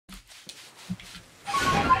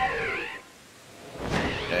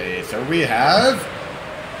Okay, so we have...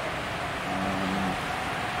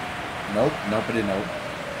 nope, nobody, nope.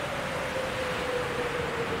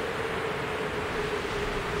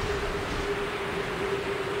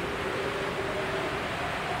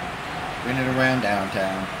 Bring it around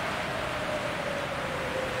downtown.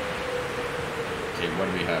 Okay, what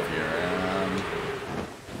do we have here?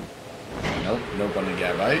 Nope, nope on the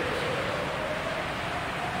Gabite.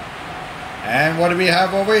 And what do we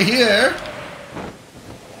have over here?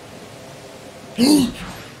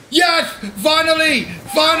 Yes! Finally!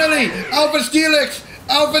 Finally! Alpha Steelix!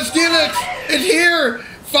 Alpha Steelix! It's here!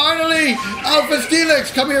 Finally! Alpha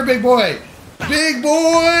Steelix! Come here, big boy! Big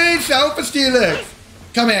boys! Alpha Steelix!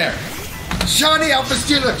 Come here! Shiny Alpha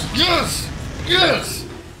Steelix! Yes! Yes!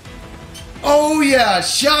 Oh yeah!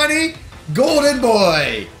 Shiny Golden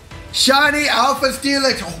Boy! Shiny Alpha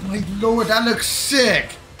Steelix! Oh my lord, that looks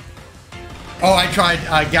sick! Oh, I tried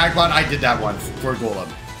Gagbot. I did that one for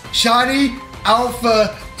Golem. Shiny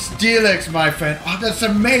Alpha Steelix, my friend. Oh, that's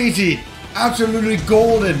amazing. Absolutely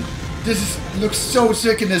golden. Looks so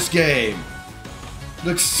sick in this game.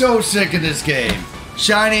 Looks so sick in this game.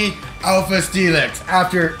 Shiny Alpha Steelix.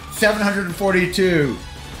 After 742,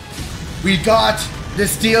 we got the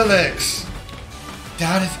Steelix.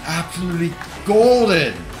 That is absolutely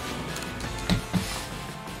golden.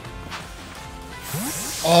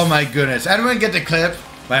 Oh my goodness. Anyone get the clip?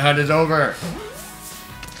 My hunt is over.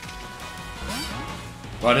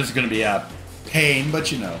 Well, this is going to be a pain,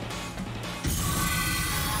 but you know.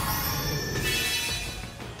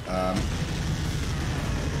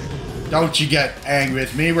 Don't you get angry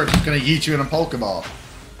with me. We're just going to yeet you in a Pokeball.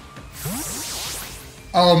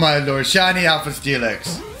 Oh my lord. Shiny Alpha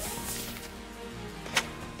Steelix.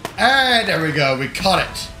 And there we go. We caught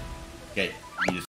it. Okay.